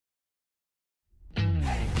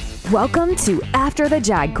Welcome to After the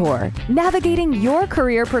JAG Corps, Navigating Your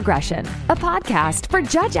Career Progression, a podcast for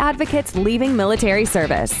judge advocates leaving military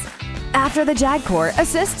service. After the JAG Corps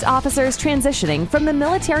assists officers transitioning from the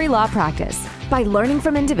military law practice by learning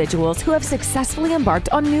from individuals who have successfully embarked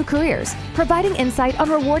on new careers, providing insight on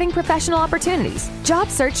rewarding professional opportunities, job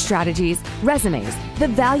search strategies, resumes, the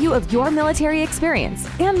value of your military experience,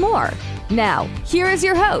 and more. Now, here is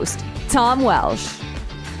your host, Tom Welsh.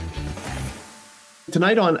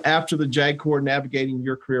 Tonight on After the JAG Corps, Navigating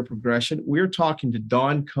Your Career Progression, we're talking to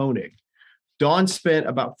Don Koenig. Don spent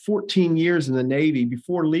about 14 years in the Navy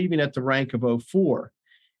before leaving at the rank of 04.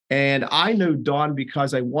 And I know Don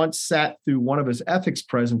because I once sat through one of his ethics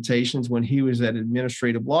presentations when he was at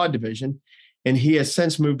Administrative Law Division, and he has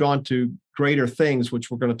since moved on to greater things, which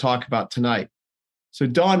we're going to talk about tonight. So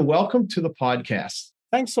Don, welcome to the podcast.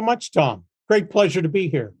 Thanks so much, Tom. Great pleasure to be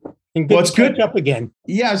here. And good to catch up again.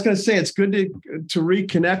 Yeah, I was going to say, it's good to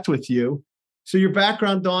reconnect with you. So your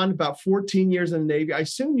background, Don, about 14 years in the Navy. I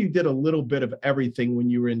assume you did a little bit of everything when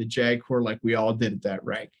you were in the JAG Corps, like we all did at that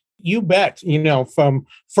rank. You bet. From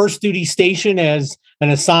first duty station as an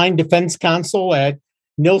assigned defense counsel at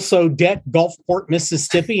Nilso-Det, Gulfport,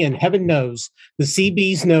 Mississippi, and heaven knows the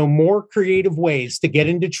Seabees know more creative ways to get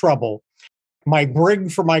into trouble. My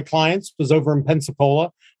brig for my clients was over in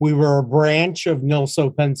Pensacola. We were a branch of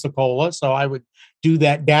Nilso, Pensacola, so I would do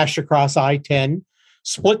that dash across I-10,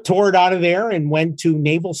 split toward out of there and went to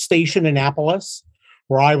Naval Station Annapolis,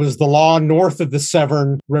 where I was the law north of the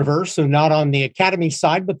Severn River, so not on the academy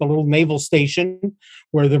side, but the little naval station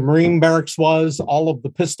where the Marine barracks was, all of the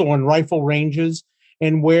pistol and rifle ranges,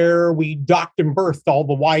 and where we docked and berthed all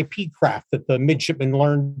the YP craft that the midshipmen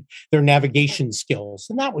learned their navigation skills.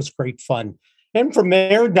 And that was great fun. And from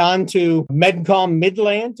there down to MedCom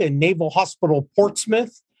Midland and Naval Hospital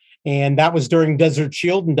Portsmouth. And that was during Desert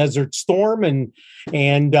Shield and Desert Storm.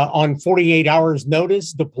 And on 48 hours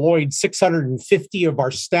notice, deployed 650 of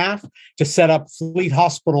our staff to set up Fleet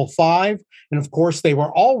Hospital 5. And of course, they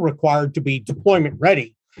were all required to be deployment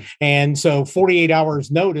ready. And so 48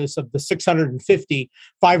 hours notice of the 650,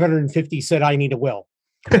 550 said, I need a will.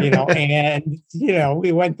 We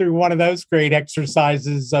went through one of those great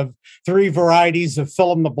exercises of 3 varieties of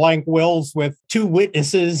fill in the blank wills with 2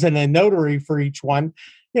 witnesses and a notary for each one.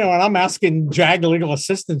 And I'm asking JAG legal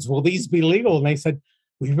assistants, will these be legal? And they said,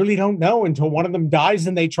 we really don't know until one of them dies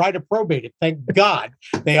and they try to probate it. Thank God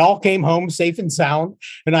they all came home safe and sound.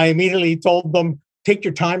 And I immediately told them, take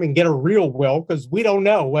your time and get a real will because we don't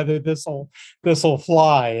know whether this will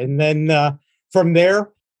fly. And then from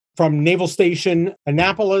there, from Naval Station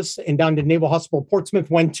Annapolis and down to Naval Hospital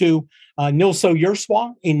Portsmouth, went to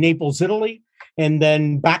Nilso-Ursua in Naples, Italy, and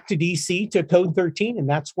then back to DC to Code 13, and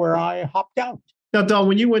that's where I hopped out. Now, Don,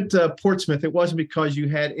 when you went to Portsmouth, it wasn't because you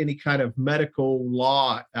had any kind of medical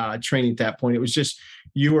law training at that point. It was just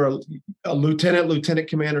you were a lieutenant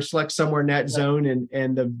commander select somewhere in that zone,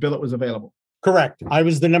 and the billet was available. Correct. I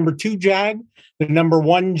was the number 2 JAG. The number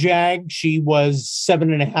 1 JAG, she was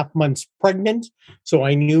 7.5 months pregnant. So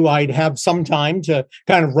I knew I'd have some time to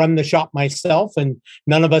kind of run the shop myself. And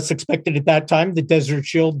none of us expected at that time the Desert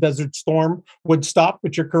Shield, Desert Storm would stop,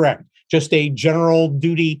 but you're correct. Just a general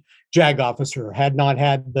duty JAG officer. Had not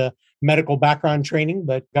had the medical background training,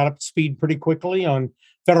 but got up to speed pretty quickly on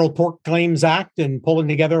Federal Tort Claims Act and pulling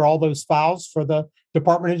together all those files for the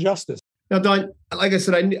Department of Justice. Now, Don, like I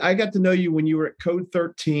said, I got to know you when you were at Code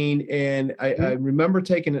 13, and I remember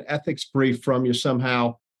taking an ethics brief from you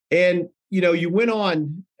somehow. And, you went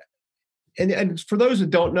on, and for those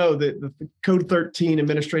that don't know, the Code 13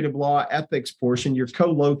 administrative law ethics portion, you're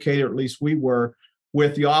co-located, or at least we were,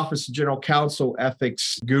 with the Office of General Counsel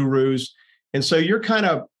ethics gurus. And so you're kind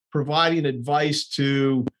of providing advice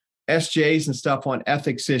to SJs and stuff on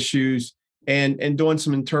ethics issues and doing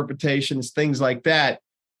some interpretations, things like that.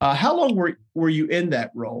 How long were you in that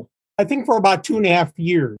role? I think for about 2.5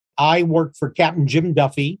 years. I worked for Captain Jim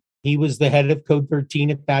Duffy. He was the head of Code 13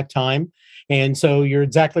 at that time. And so you're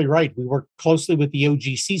exactly right. We worked closely with the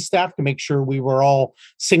OGC staff to make sure we were all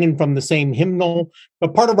singing from the same hymnal.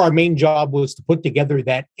 But part of our main job was to put together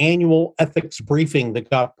that annual ethics briefing that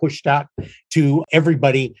got pushed out to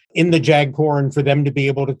everybody in the JAG Corps, and for them to be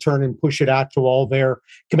able to turn and push it out to all their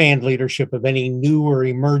command leadership of any new or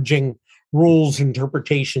emerging rules,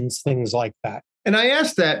 interpretations, things like that. And I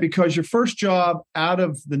asked that because your first job out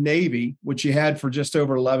of the Navy, which you had for just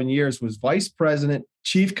over 11 years, was Vice President,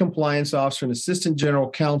 Chief Compliance Officer, and Assistant General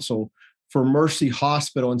Counsel for Mercy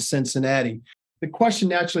Hospital in Cincinnati. The question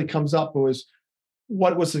naturally comes up was,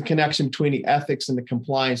 what was the connection between the ethics and the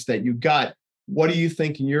compliance that you got? What do you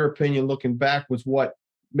think, in your opinion, looking back, was what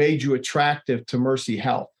made you attractive to Mercy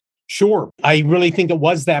Health? Sure. I really think it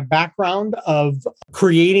was that background of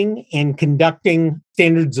creating and conducting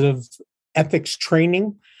standards of ethics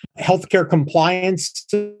training, healthcare compliance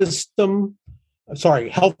system.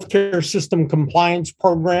 Healthcare system compliance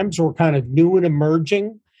programs were kind of new and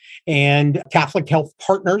emerging. And Catholic Health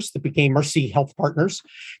Partners, that became Mercy Health Partners,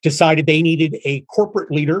 decided they needed a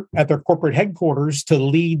corporate leader at their corporate headquarters to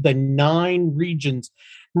lead the 9 regions.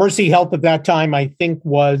 Mercy Health at that time, I think,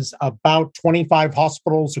 was about 25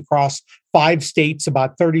 hospitals across 5 states,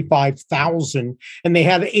 about 35,000. And they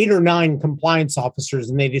had 8 or 9 compliance officers.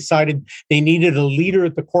 And they decided they needed a leader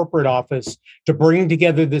at the corporate office to bring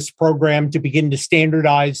together this program to begin to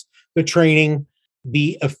standardize the training,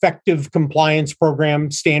 the effective compliance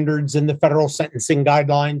program standards, and the federal sentencing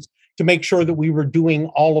guidelines to make sure that we were doing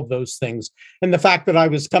all of those things. And the fact that I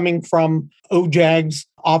was coming from OJAG's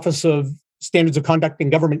Office of Standards of Conduct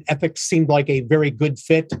and Government Ethics seemed like a very good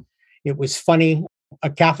fit. It was funny. A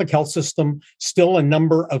Catholic health system, still a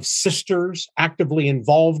number of sisters actively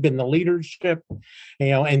involved in the leadership,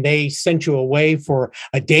 and they sent you away for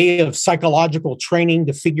a day of psychological training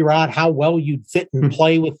to figure out how well you'd fit and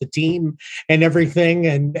play with the team and everything.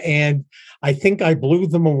 And I think I blew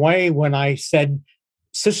them away when I said,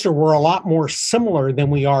 sister, we're a lot more similar than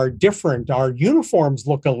we are different. Our uniforms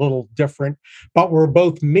look a little different, but we're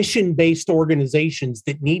both mission-based organizations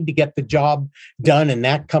that need to get the job done, and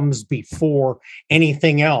that comes before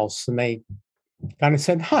anything else. And they kind of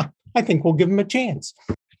said, I think we'll give them a chance.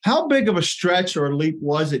 How big of a stretch or a leap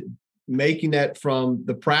was it making that from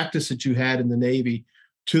the practice that you had in the Navy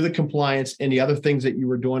to the compliance and the other things that you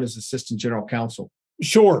were doing as Assistant General Counsel?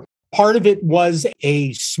 Sure. Part of it was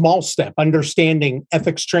a small step, understanding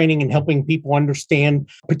ethics training and helping people understand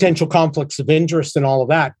potential conflicts of interest and all of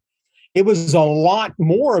that. It was a lot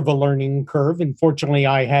more of a learning curve. And fortunately,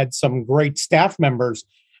 I had some great staff members,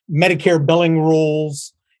 Medicare billing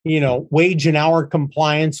rules, wage and hour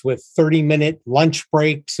compliance with 30-minute lunch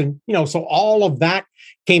breaks. And, so all of that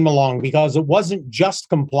came along because it wasn't just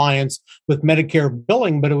compliance with Medicare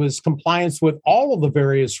billing, but it was compliance with all of the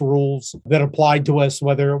various rules that applied to us,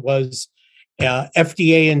 whether it was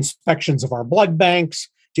FDA inspections of our blood banks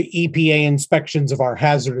to EPA inspections of our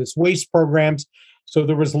hazardous waste programs. So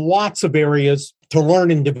there was lots of areas to learn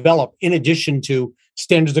and develop in addition to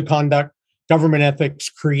standards of conduct, government ethics,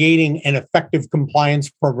 creating an effective compliance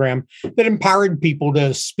program that empowered people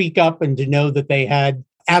to speak up and to know that they had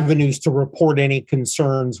avenues to report any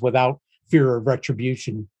concerns without fear of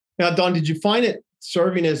retribution. Now, Don, did you find it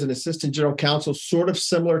serving as an assistant general counsel sort of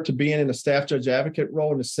similar to being in a staff judge advocate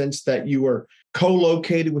role in the sense that you were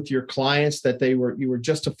co-located with your clients, that you were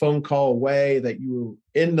just a phone call away, that you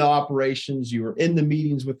were in the operations, you were in the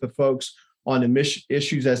meetings with the folks on the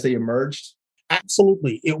issues as they emerged?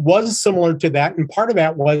 Absolutely. It was similar to that. And part of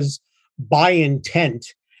that was by intent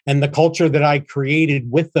and the culture that I created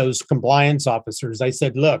with those compliance officers. I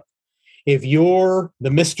said, look, if you're the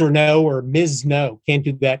Mr. No or Ms. No, can't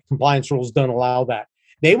do that. Compliance rules don't allow that.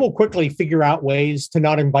 They will quickly figure out ways to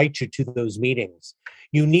not invite you to those meetings.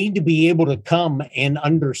 You need to be able to come and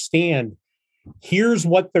understand, here's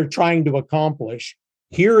what they're trying to accomplish.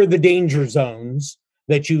 Here are the danger zones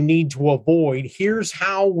that you need to avoid. Here's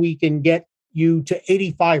how we can get you to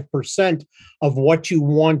 85% of what you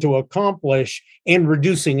want to accomplish and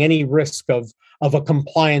reducing any risk of a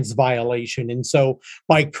compliance violation. And so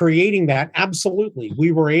by creating that, absolutely,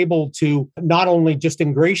 we were able to not only just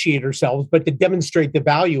ingratiate ourselves, but to demonstrate the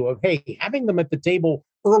value of, hey, having them at the table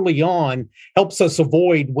early on helps us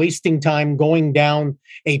avoid wasting time going down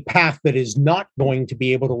a path that is not going to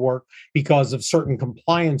be able to work because of certain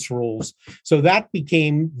compliance rules. So that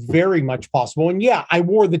became very much possible. And yeah, I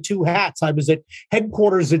wore the 2 hats. I was at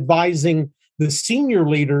headquarters advising the senior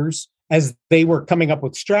leaders as they were coming up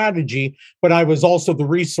with strategy, but I was also the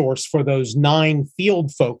resource for those 9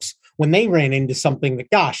 field folks when they ran into something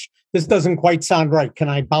that, gosh, this doesn't quite sound right. Can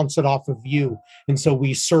I bounce it off of you? And so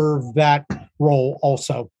we served that role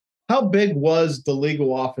also. How big was the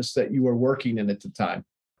legal office that you were working in at the time?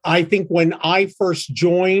 I think when I first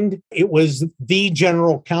joined, it was the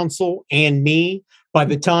general counsel and me. By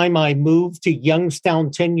the time I moved to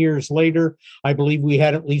Youngstown 10 years later, I believe we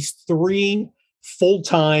had at least 3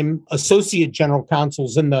 full-time associate general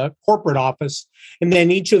counsels in the corporate office. And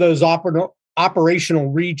then each of those operational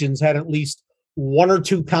regions had at least 1 or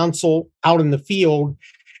 2 counsel out in the field,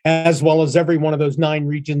 as well as every one of those 9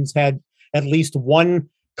 regions had at least 1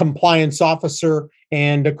 compliance officer.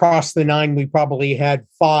 And across the 9, we probably had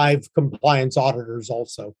 5 compliance auditors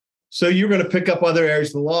also. So you're going to pick up other areas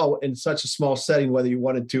of the law in such a small setting, whether you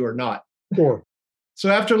wanted to or not. Sure. So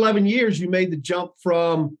after 11 years, you made the jump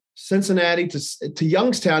from Cincinnati to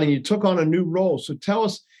Youngstown, and you took on a new role. So tell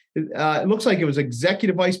us, It looks like it was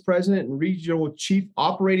executive vice president and regional chief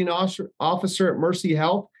operating officer at Mercy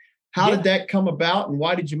Health. How did that come about, and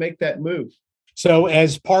why did you make that move? So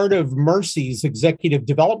as part of Mercy's executive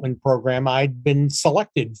development program, I'd been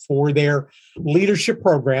selected for their leadership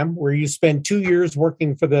program, where you spend 2 years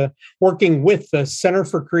working with the Center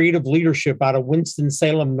for Creative Leadership out of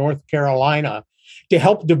Winston-Salem, North Carolina, to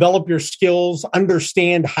help develop your skills,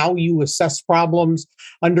 understand how you assess problems,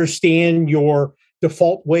 understand your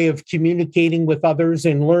default way of communicating with others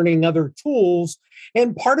and learning other tools.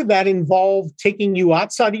 And part of that involved taking you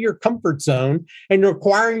outside of your comfort zone and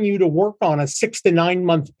requiring you to work on a 6 to 9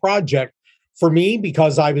 month project. For me,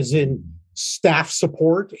 because I was in staff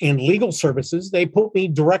support and legal services, they put me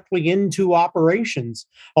directly into operations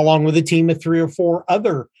along with a team of 3 or 4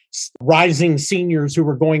 other rising seniors who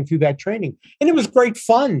were going through that training. And it was great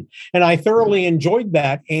fun. And I thoroughly enjoyed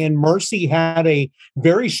that. And Mercy had a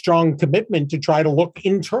very strong commitment to try to look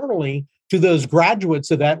internally to those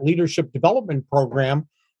graduates of that leadership development program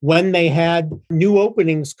when they had new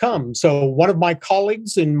openings come. So one of my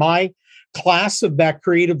colleagues in my class of that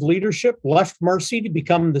creative leadership left Mercy to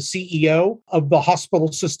become the CEO of the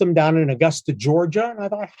hospital system down in Augusta, Georgia. And I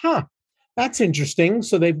thought, that's interesting.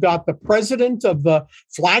 So they've got the president of the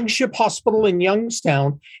flagship hospital in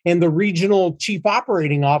Youngstown and the regional chief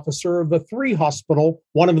operating officer of the 3 hospital,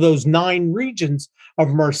 one of those 9 regions of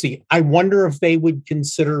Mercy. I wonder if they would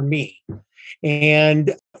consider me.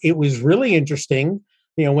 And it was really interesting.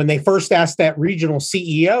 When they first asked that regional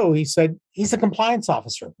CEO, he said, he's a compliance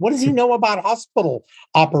officer. What does he know about hospital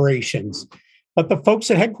operations? But the folks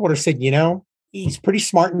at headquarters said, he's pretty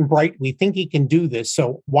smart and bright. We think he can do this.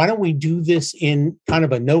 So why don't we do this in kind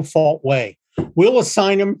of a no-fault way? We'll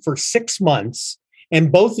assign him for 6 months,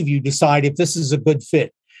 and both of you decide if this is a good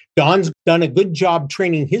fit. Don's done a good job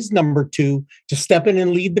training his number 2 to step in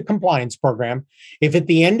and lead the compliance program. If at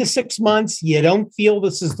the end of 6 months you don't feel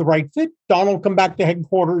this is the right fit, Don will come back to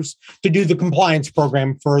headquarters to do the compliance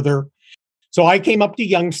program further. So I came up to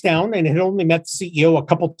Youngstown and had only met the CEO a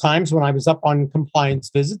couple of times when I was up on compliance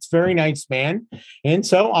visits. Very nice man. And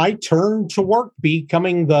so I turned to work,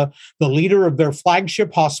 becoming the leader of their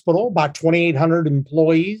flagship hospital, about 2,800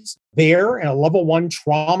 employees there, and a level 1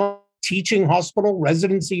 trauma teaching hospital,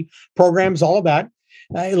 residency programs, all of that.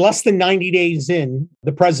 Less than 90 days in,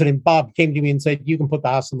 the president, Bob, came to me and said, you can put the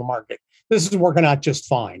house on the market. This is working out just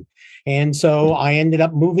fine. And so I ended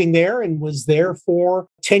up moving there and was there for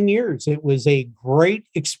 10 years. It was a great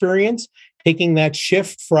experience, taking that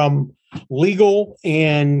shift from legal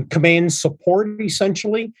and command support,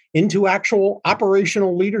 essentially, into actual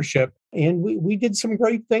operational leadership. And we did some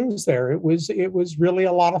great things there. It was really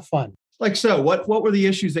a lot of fun. Like, so what were the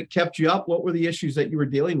issues that kept you up? What were the issues that you were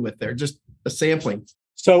dealing with there? Just a sampling.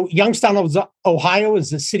 So Youngstown, Ohio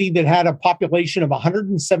is a city that had a population of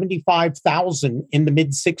 175,000 in the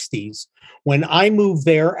mid-60s. When I moved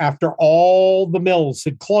there, after all the mills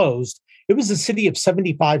had closed, it was a city of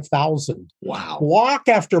 75,000. Wow. Block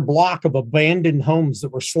after block of abandoned homes that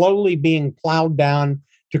were slowly being plowed down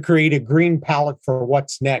to create a green palette for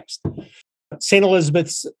what's next. St.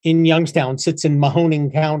 Elizabeth's in Youngstown sits in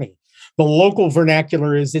Mahoning County. The local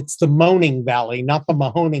vernacular is it's the Moaning Valley, not the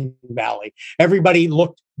Mahoning Valley. Everybody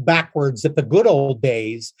looked backwards at the good old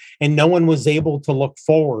days, and no one was able to look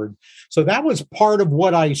forward. So that was part of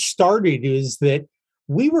what I started, is that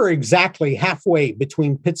we were exactly halfway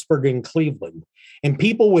between Pittsburgh and Cleveland. And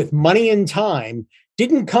people with money and time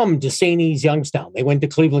didn't come to St. E's Youngstown. They went to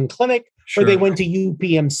Cleveland Clinic, or they went to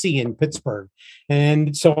UPMC in Pittsburgh.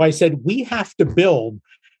 And so I said, we have to build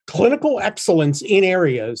clinical excellence in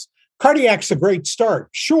areas. Cardiac's a great start.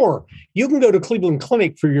 Sure, you can go to Cleveland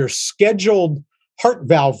Clinic for your scheduled heart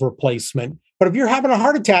valve replacement, but if you're having a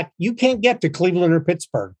heart attack, you can't get to Cleveland or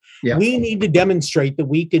Pittsburgh. Yeah. We need to demonstrate that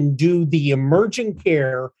we can do the emerging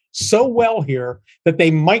care so well here that they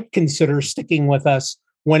might consider sticking with us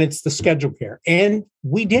when it's the scheduled care. And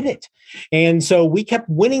we did it. And so we kept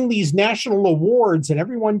winning these national awards, and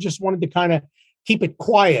everyone just wanted to kind of keep it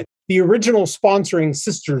quiet. The original sponsoring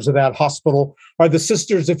sisters of that hospital are the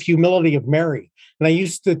Sisters of Humility of Mary. And I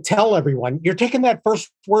used to tell everyone, you're taking that first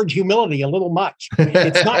word, humility, a little much.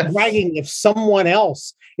 It's not bragging if someone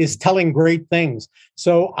else is telling great things.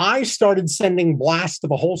 So I started sending blasts to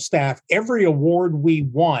the whole staff. Every award we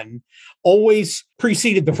won always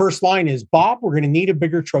preceded the first line is, Bob, we're going to need a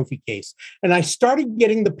bigger trophy case. And I started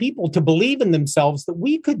getting the people to believe in themselves that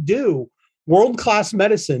we could do world-class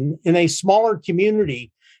medicine in a smaller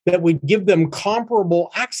community that would give them comparable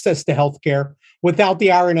access to healthcare without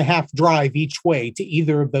the hour-and-a-half drive each way to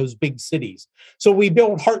either of those big cities. So we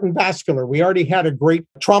built heart and vascular. We already had a great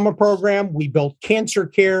trauma program. We built cancer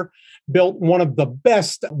care, built one of the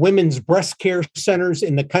best women's breast care centers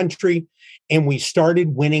in the country. And we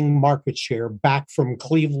started winning market share back from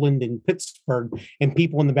Cleveland and Pittsburgh and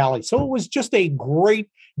people in the Valley. So it was just a great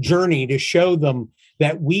journey to show them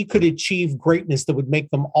that we could achieve greatness that would make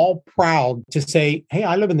them all proud to say, hey,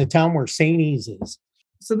 I live in the town where St. E's is.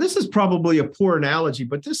 So this is probably a poor analogy,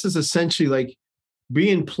 but this is essentially like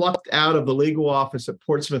being plucked out of the legal office at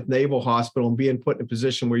Portsmouth Naval Hospital and being put in a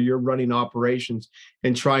position where you're running operations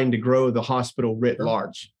and trying to grow the hospital writ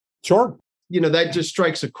large. Sure. That just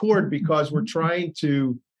strikes a chord because we're trying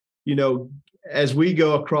to, as we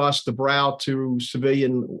go across the brow to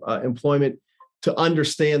civilian employment, to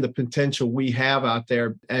understand the potential we have out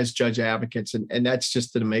there as judge advocates. And that's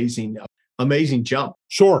just an amazing jump.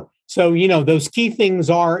 Sure. So, those key things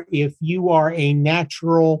are, if you are a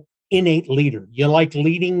natural, innate leader, you like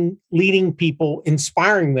leading people,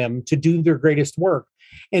 inspiring them to do their greatest work.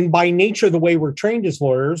 And by nature, the way we're trained as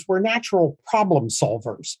lawyers, we're natural problem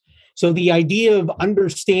solvers. So the idea of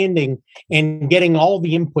understanding and getting all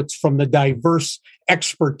the inputs from the diverse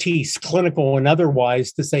expertise, clinical and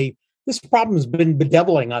otherwise, to say, this problem has been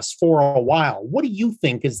bedeviling us for a while. What do you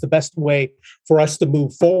think is the best way for us to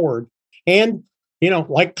move forward? And,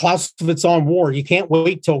 like Clausewitz on war, you can't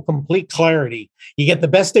wait till complete clarity. You get the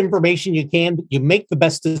best information you can, you make the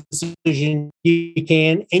best decision you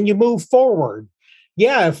can, and you move forward.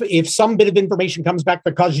 Yeah, if some bit of information comes back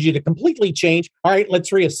that causes you to completely change, all right,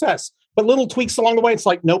 let's reassess. But little tweaks along the way, it's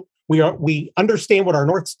like, nope, we understand what our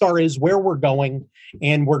North Star is, where we're going,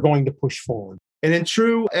 and we're going to push forward. And in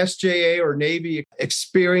true SJA or Navy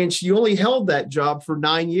experience, you only held that job for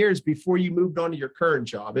 9 years before you moved on to your current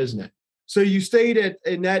job, isn't it? So you stayed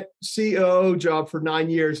in that COO job for 9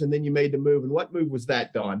 years, and then you made the move. And what move was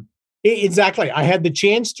that, Don? Exactly. I had the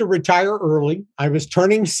chance to retire early. I was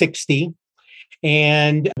turning 60.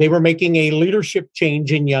 And they were making a leadership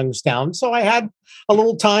change in Youngstown. So I had a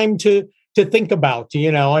little time to think about,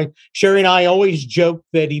 Sherry and I always joke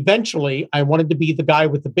that eventually I wanted to be the guy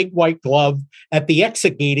with the big white glove at the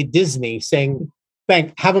exit gate at Disney saying,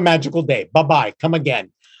 have a magical day. Bye-bye. Come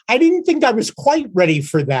again. I didn't think I was quite ready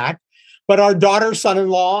for that. But our daughter,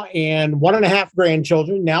 son-in-law, and 1.5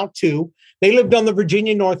 grandchildren, now 2, they lived on the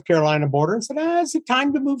Virginia-North Carolina border and said, is it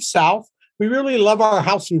time to move south? We really love our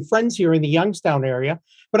house and friends here in the Youngstown area.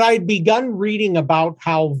 But I had begun reading about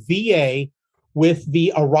how VA, with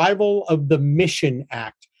the arrival of the Mission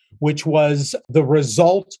Act, which was the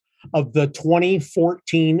result of the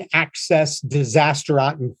 2014 Access disaster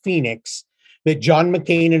out in Phoenix, that John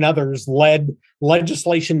McCain and others led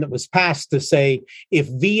legislation that was passed to say, if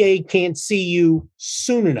VA can't see you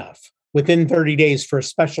soon enough, within 30 days for a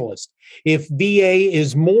specialist, if VA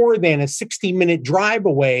is more than a 60-minute drive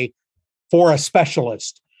away for a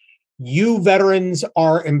specialist, you veterans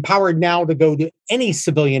are empowered now to go to any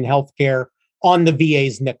civilian healthcare on the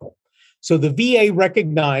VA's nickel. So the VA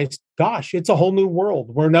recognized, gosh, it's a whole new world.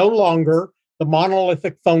 We're no longer the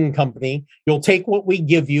monolithic phone company. You'll take what we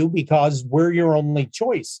give you because we're your only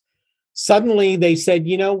choice. Suddenly they said,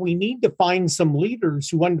 we need to find some leaders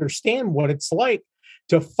who understand what it's like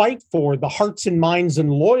to fight for the hearts and minds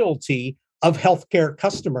and loyalty of healthcare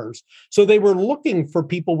customers. So they were looking for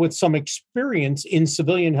people with some experience in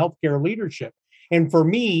civilian healthcare leadership. And for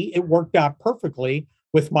me, it worked out perfectly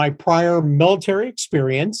with my prior military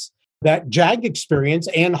experience, that JAG experience,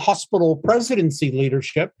 and hospital presidency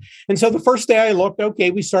leadership. And so the first day I looked,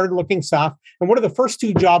 we started looking south. And what are the first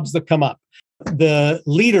 2 jobs that come up? The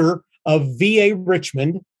leader of VA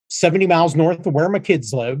Richmond, 70 miles north of where my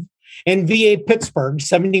kids live, and VA Pittsburgh,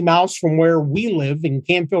 70 miles from where we live in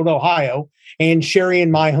Canfield, Ohio, and Sherry in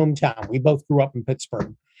my hometown. We both grew up in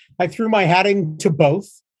Pittsburgh. I threw my hat into both,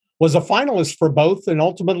 was a finalist for both, and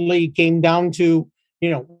ultimately came down to,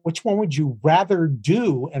 which one would you rather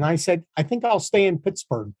do? And I said, I think I'll stay in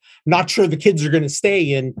Pittsburgh. Not sure the kids are going to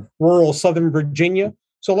stay in rural Southern Virginia.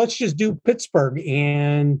 So let's just do Pittsburgh.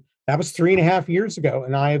 And that was 3.5 years ago.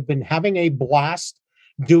 And I have been having a blast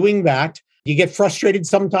doing that. You get frustrated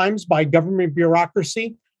sometimes by government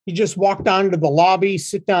bureaucracy. You just walk down to the lobby,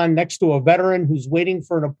 sit down next to a veteran who's waiting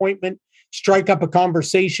for an appointment, strike up a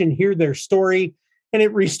conversation, hear their story, and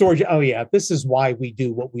it restores you. Oh, yeah, this is why we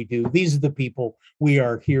do what we do. These are the people we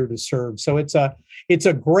are here to serve. So it's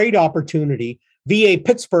a great opportunity. VA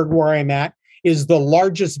Pittsburgh, where I'm at, is the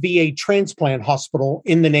largest VA transplant hospital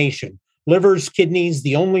in the nation. Livers, kidneys,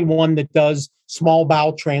 the only one that does small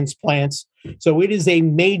bowel transplants. So it is a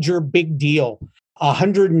major, big deal.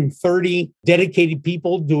 130 dedicated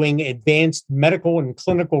people doing advanced medical and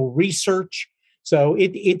clinical research. So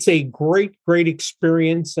it's a great, great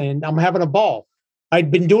experience, and I'm having a ball.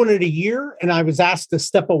 I'd been doing it a year, and I was asked to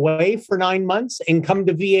step away for 9 months and come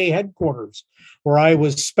to VA headquarters, where I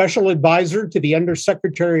was special advisor to the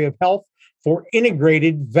Undersecretary of Health for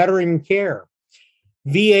integrated veteran care.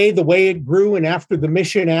 VA, the way it grew, and after the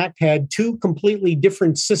Mission Act, had two completely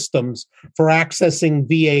different systems for accessing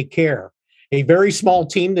VA care. A very small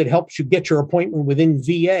team that helps you get your appointment within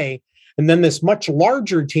VA, and then this much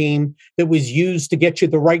larger team that was used to get you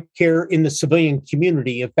the right care in the civilian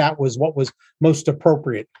community, if that was what was most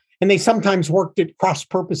appropriate. And they sometimes worked at cross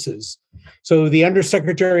purposes. So the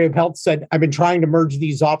Undersecretary of Health said, I've been trying to merge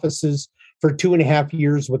these offices for 2.5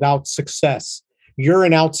 years without success. You're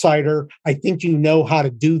an outsider. I think you know how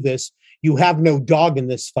to do this. You have no dog in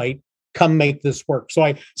this fight. Come make this work. So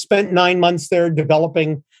I spent 9 months there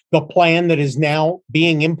developing the plan that is now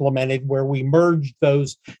being implemented, where we merged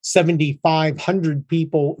those 7,500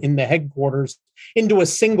 people in the headquarters into a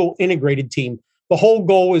single integrated team. The whole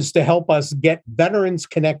goal is to help us get veterans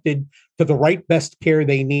connected to the right best care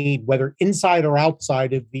they need, whether inside or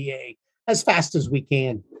outside of VA, as fast as we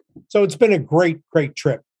can. So it's been a great, great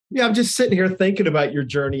trip. Yeah, I'm just sitting here thinking about your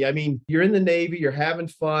journey. I mean, you're in the Navy, you're having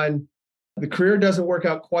fun. The career doesn't work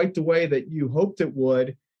out quite the way that you hoped it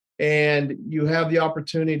would. And you have the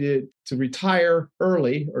opportunity to retire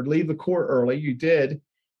early or leave the Corps early. You did.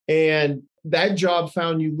 And that job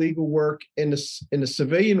found you legal work in the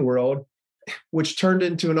civilian world, which turned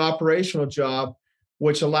into an operational job,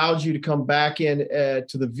 which allowed you to come back in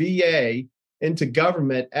to the VA, into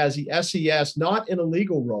government as the SES, not in a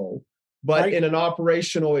legal role, but right, in an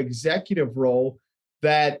operational executive role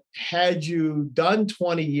that had you done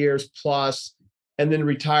 20 years plus and then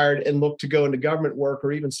retired and looked to go into government work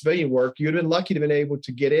or even civilian work, you'd have been lucky to have been able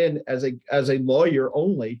to get in as a lawyer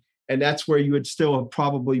only. And that's where you would still have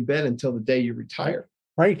probably been until the day you retire.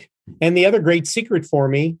 Right. And the other great secret for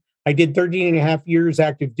me, I did 13.5 years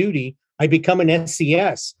active duty. I become an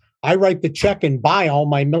SES. I write the check and buy all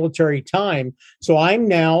my military time. So I'm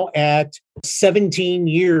now at 17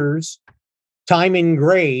 years time in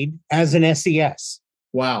grade as an SES.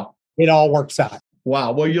 Wow. It all works out.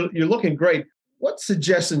 Wow. Well, you're looking great. What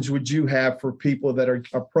suggestions would you have for people that are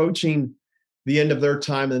approaching the end of their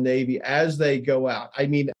time in the Navy as they go out? I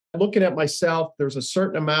mean, looking at myself, there's a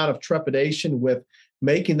certain amount of trepidation with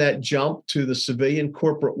making that jump to the civilian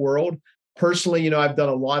corporate world. Personally, I've done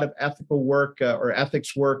a lot of ethical work or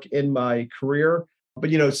ethics work in my career. But,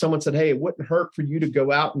 someone said, hey, it wouldn't hurt for you to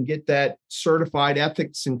go out and get that certified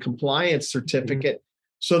ethics and compliance certificate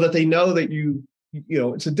so that they know that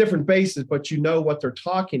it's a different basis, but you know what they're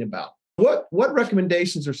talking about. What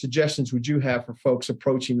recommendations or suggestions would you have for folks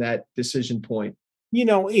approaching that decision point?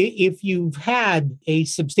 If you've had a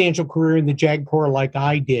substantial career in the JAG Corps like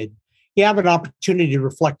I did, you have an opportunity to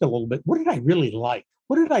reflect a little bit. What did I really like?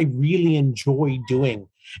 What did I really enjoy doing?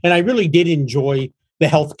 And I really did enjoy the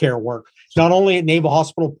healthcare work, not only at Naval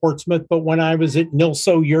Hospital Portsmouth, but when I was at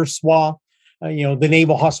NILSO Yerswa, the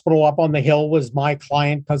Naval Hospital up on the hill was my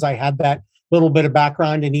client because I had that little bit of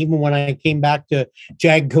background. And even when I came back to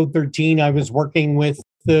JAG Code 13, I was working with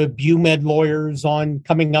the BUMED lawyers on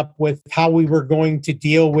coming up with how we were going to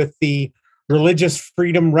deal with the Religious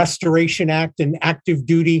Freedom Restoration Act and active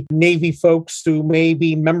duty Navy folks who may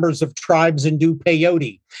be members of tribes and do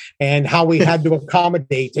peyote, and how we had to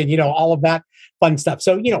accommodate and, all of that fun stuff.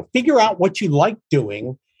 So, figure out what you like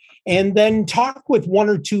doing and then talk with one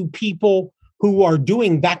or two people who are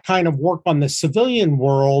doing that kind of work on the civilian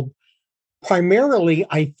world, primarily,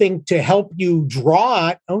 I think, to help you draw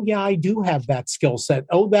it. Oh, yeah, I do have that skill set.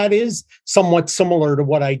 Oh, that is somewhat similar to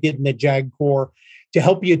what I did in the JAG Corps, to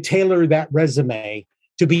help you tailor that resume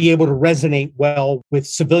to be able to resonate well with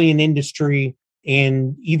civilian industry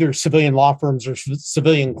and either civilian law firms or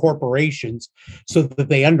civilian corporations, so that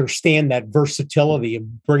they understand that versatility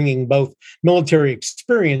of bringing both military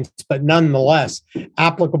experience, but nonetheless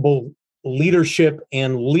applicable leadership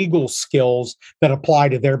and legal skills that apply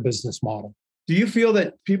to their business model. Do you feel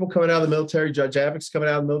that people coming out of the military, judge advocates coming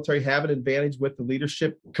out of the military, have an advantage with the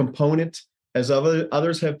leadership component, as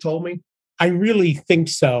others have told me? I really think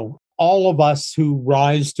so. All of us who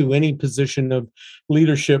rise to any position of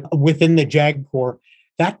leadership within the JAG Corps,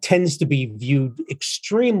 that tends to be viewed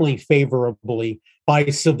extremely favorably by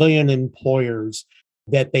civilian employers,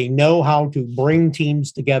 that they know how to bring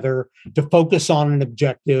teams together, to focus on an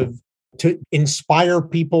objective, to inspire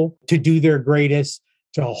people to do their greatest,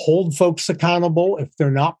 to hold folks accountable if they're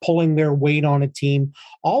not pulling their weight on a team.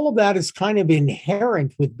 All of that is kind of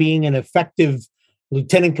inherent with being an effective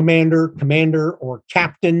lieutenant commander, or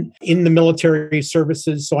captain in the military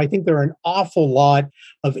services. So I think there are an awful lot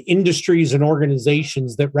of industries and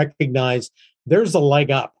organizations that recognize there's a leg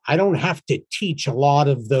up. I don't have to teach a lot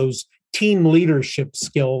of those team leadership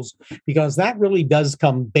skills, because that really does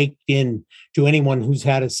come baked in to anyone who's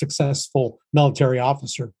had a successful military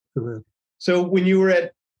officer career. So when you were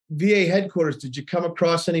at VA headquarters, did you come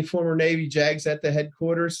across any former Navy JAGs at the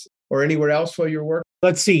headquarters or anywhere else while you were working?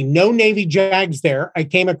 Let's see, no Navy JAGs there. I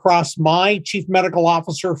came across my chief medical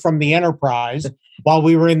officer from the Enterprise while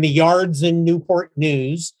we were in the yards in Newport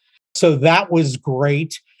News. So that was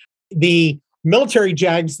great. The military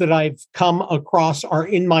JAGs that I've come across are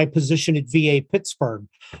in my position at VA Pittsburgh.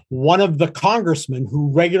 One of the congressmen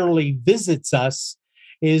who regularly visits us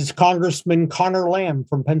is Congressman Connor Lamb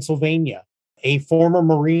from Pennsylvania, a former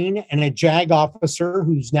Marine and a JAG officer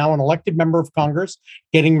who's now an elected member of Congress,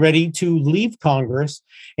 getting ready to leave Congress.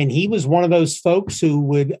 And he was one of those folks who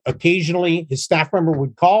would occasionally, his staff member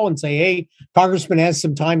would call and say, hey, Congressman has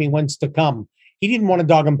some time, he wants to come. He didn't want a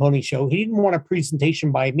dog and pony show. He didn't want a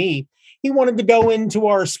presentation by me. He wanted to go into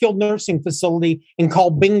our skilled nursing facility and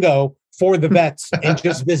call bingo for the vets and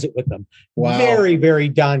just visit with them. Wow. Very, very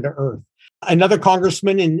down to earth. Another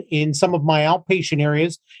congressman in some of my outpatient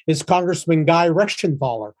areas is Congressman Guy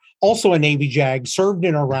Reschenthaler, also a Navy JAG, served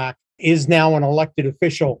in Iraq, is now an elected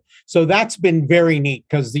official. So that's been very neat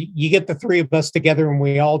because you get the three of us together and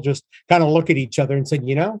we all just kind of look at each other and said,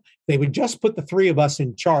 they would just put the three of us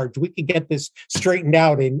in charge. We could get this straightened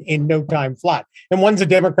out in no time flat. And one's a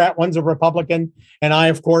Democrat, one's a Republican. And I,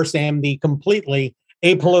 of course, am the completely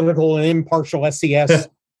apolitical and impartial SES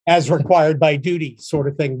as required by duty sort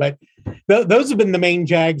of thing. But those have been the main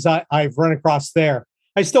JAGs I've run across there.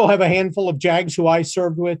 I still have a handful of JAGs who I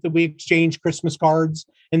served with that we exchange Christmas cards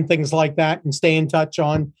and things like that and stay in touch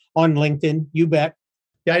on LinkedIn. You bet.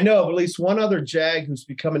 Yeah, I know of at least one other JAG who's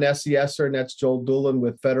become an SESer, and that's Joel Doolin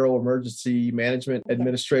with Federal Emergency Management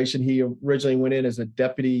Administration. He originally went in as a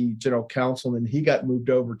deputy general counsel, and he got moved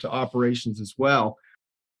over to operations as well.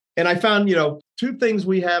 And I found, two things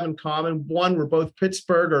we have in common. One, we're both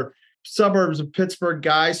Pittsburgh or suburbs of Pittsburgh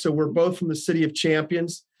guys. So we're both from the city of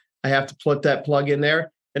Champions. I have to put that plug in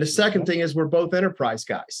there. And the second thing is we're both Enterprise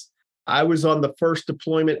guys. I was on the first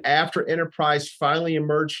deployment after Enterprise finally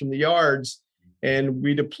emerged from the yards, and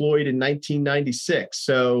we deployed in 1996.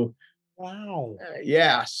 So, wow.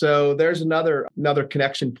 Yeah. So there's another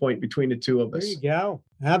connection point between the two of us. There you go.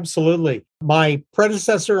 Absolutely. My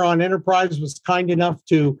predecessor on Enterprise was kind enough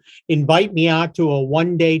to invite me out to a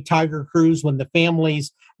one-day Tiger cruise when the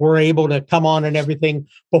families were able to come on and everything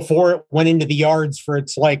before it went into the yards for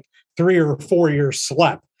its 3 or 4 year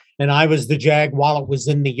slep. And I was the JAG while it was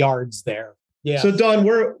in the yards there. Yeah. So Don,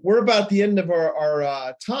 we're about the end of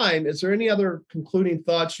our time. Is there any other concluding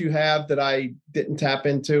thoughts you have that I didn't tap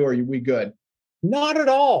into, or are we good? Not at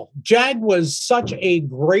all. JAG was such a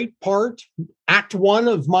great part. Act 1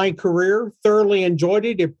 of my career, thoroughly enjoyed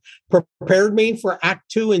it. It prepared me for Act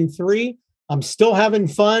 2 and 3. I'm still having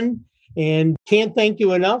fun and can't thank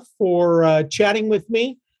you enough for chatting with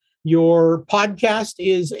me. Your podcast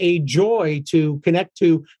is a joy to connect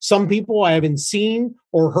to some people I haven't seen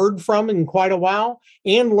or heard from in quite a while,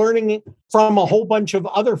 and learning from a whole bunch of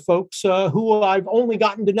other folks who I've only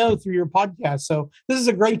gotten to know through your podcast. So this is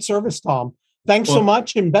a great service, Tom. Thanks so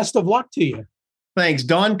much, and best of luck to you. Thanks.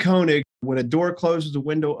 Don Koenig, when a door closes, a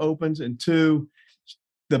window opens, and 2,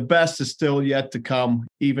 the best is still yet to come,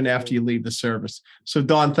 even after you leave the service. So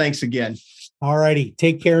Don, thanks again. All righty.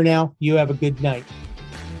 Take care now. You have a good night.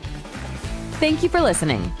 Thank you for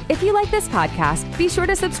listening. If you like this podcast, be sure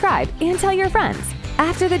to subscribe and tell your friends.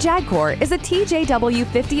 After the JAG Corps is a TJW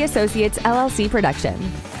 50 Associates LLC production.